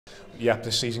Yeah,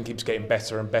 this season keeps getting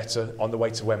better and better. On the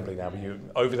way to Wembley now, are you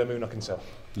over the moon? I can tell.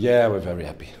 Yeah, we're very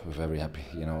happy. We're very happy,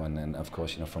 you know. And then, of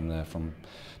course, you know, from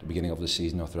the beginning of the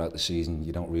season or throughout the season,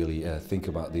 you don't really think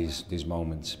about these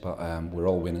moments. But we're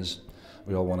all winners.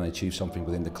 We all want to achieve something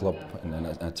within the club, and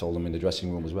I told them in the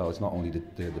dressing room as well. It's not only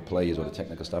the players or the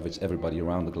technical staff; it's everybody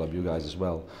around the club, you guys as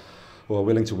well, who are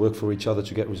willing to work for each other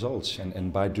to get results.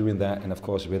 And by doing that, and of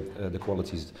course with the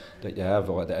qualities that you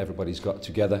have or that everybody's got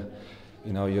together,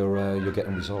 you know, you're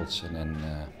getting results. And then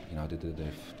you know,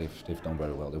 they've done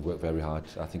very well. They've worked very hard.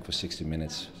 I think for 60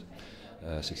 minutes.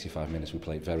 65 minutes we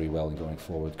played very well in going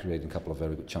forward, creating a couple of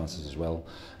very good chances as well.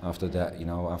 After that, you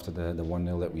know, after the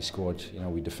 1-0 that we scored, you know,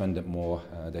 we defended more.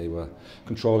 They were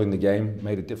controlling the game,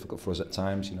 made it difficult for us at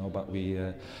times, you know, but we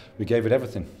gave it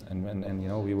everything, and you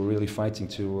know, we were really fighting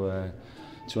to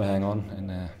hang on,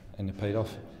 and it paid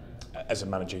off. As a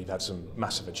manager, you've had some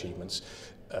massive achievements.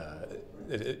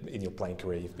 In your playing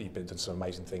career, you've done some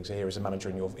amazing things. Here as a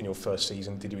manager in your first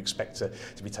season, did you expect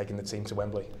to be taking the team to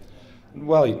Wembley?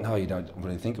 Well, no, you don't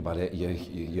really think about it.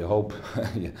 You hope,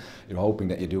 you're hoping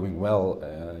that you're doing well.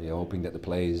 You're hoping that the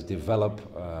players develop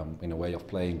in a way of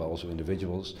playing, but also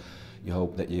individuals. You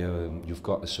hope that you've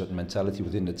got a certain mentality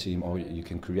within the team, or you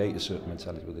can create a certain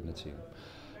mentality within the team.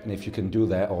 And if you can do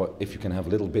that, or if you can have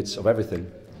little bits of everything,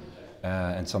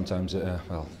 and sometimes,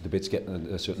 well, the bits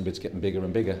certain bits getting bigger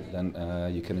and bigger,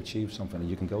 then you can achieve something and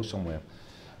you can go somewhere.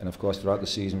 And of course, throughout the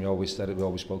season, we always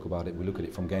spoke about it. We look at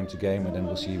it from game to game, and then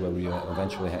we'll see where we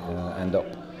eventually end up.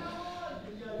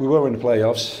 We were in the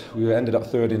playoffs. We ended up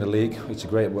third in the league. It was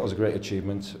a great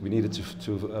achievement. We needed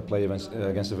to play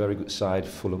against a very good side,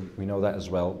 Fulham. We know that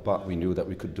as well, but we knew that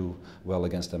we could do well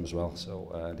against them as well.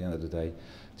 So at the end of the day,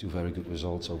 2 very good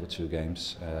results over 2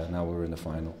 games. Now we're in the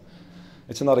final.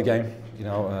 It's another game, you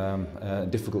know, a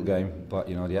difficult game, but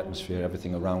you know, the atmosphere,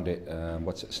 everything around it,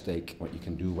 what's at stake, what you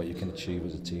can do, what you can achieve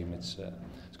as a team, it's going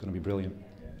to be brilliant.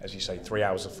 As you say, 3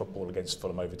 hours of football against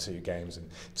Fulham over 2 games, and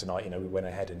tonight, you know, we went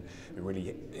ahead and we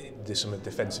really did some of the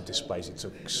defensive displays. It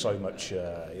took so much,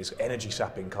 it's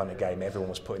energy-sapping kind of game. Everyone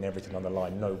was putting everything on the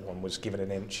line. No one was given an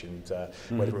inch, and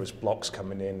whether it was blocks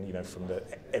coming in, you know, from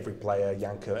every player,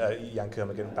 Jan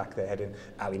Kermigan back there heading,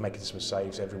 Ali making some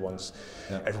saves. Everyone,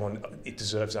 it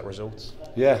deserves that result.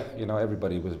 Yeah, you know,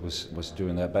 everybody was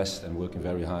doing their best and working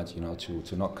very hard, you know,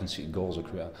 to not concede goals or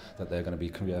that they're going to be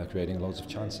creating loads of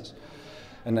chances.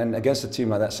 And then against a team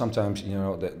like that, sometimes, you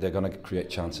know, they're going to create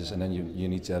chances, and then you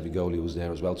need to have a goalie who's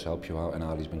there as well to help you out. And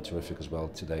Ali's been terrific as well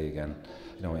today again,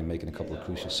 you know, in making a couple of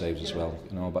crucial saves as well.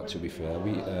 You know, but to be fair,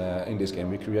 we in this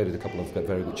game we created a couple of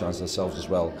very good chances ourselves as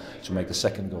well to make the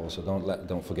second goal. So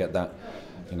don't forget that.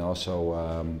 You know,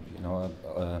 so you know,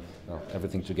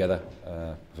 everything together,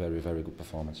 very good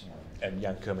performance. And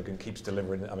Jan Kermigan keeps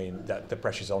delivering. I mean, the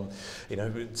pressure's on, you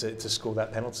know, to score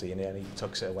that penalty, and he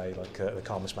tucks it away like the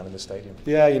calmest man in the stadium.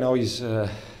 Yeah, you know, he's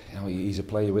a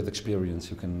player with experience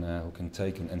who can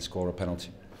take and score a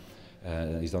penalty.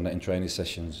 He's done that in training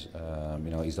sessions. You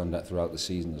know, he's done that throughout the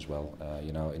season as well.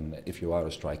 You know, if you are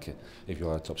a striker, if you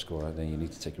are a top scorer, then you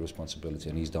need to take your responsibility,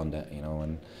 and he's done that. You know,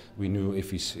 and we knew if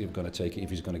he's going to take it,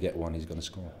 if he's going to get one, he's going to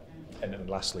score. And then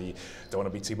lastly, don't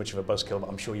want to be too much of a buzzkill, but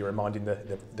I'm sure you're reminding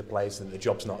the players that the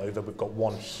job's not over. We've got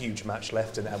 1 huge match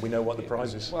left, and we know what the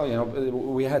prize is. Well, you know,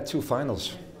 we had 2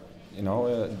 finals. You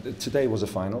know, today was a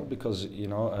final because, you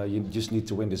know, you just need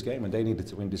to win this game, and they needed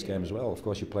to win this game as well. Of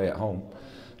course, you play at home.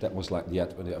 That was like the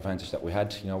advantage that we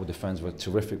had. You know, the fans were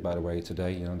terrific, by the way,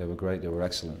 today. You know, they were great, they were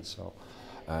excellent. So,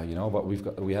 you know, but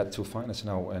we had 2 finals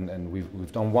now, and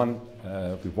we've done one.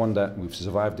 We've won that. We've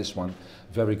survived this one.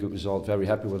 Very good result. Very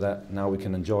happy with that. Now we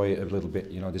can enjoy it a little bit.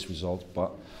 You know, this result,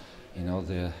 but you know,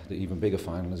 the even bigger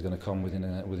final is going to come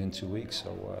within 2 weeks. So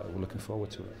we're looking forward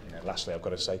to it. Yeah, lastly, I've got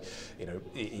to say, you know,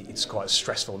 it's quite a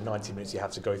stressful 90 minutes you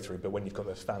have to go through. But when you've got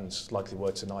the fans like they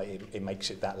were tonight, it makes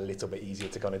it that little bit easier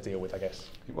to kind of deal with, I guess.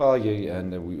 Well, yeah,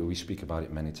 and we speak about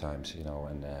it many times. You know,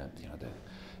 and you know,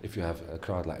 if you have a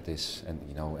crowd like this, and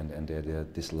you know, and they're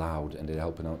this loud, and they're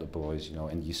helping out the boys, you know,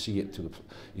 and you see it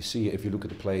if you look at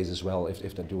the players as well.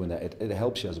 If they're doing that, it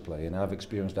helps you as a player, and I've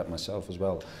experienced that myself as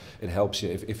well. It helps you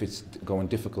if it's going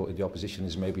difficult. If the opposition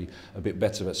is maybe a bit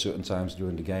better at certain times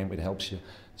during the game, it helps you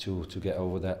to get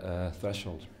over that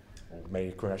threshold. Well, many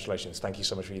congratulations. Thank you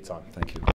so much for your time. Thank you.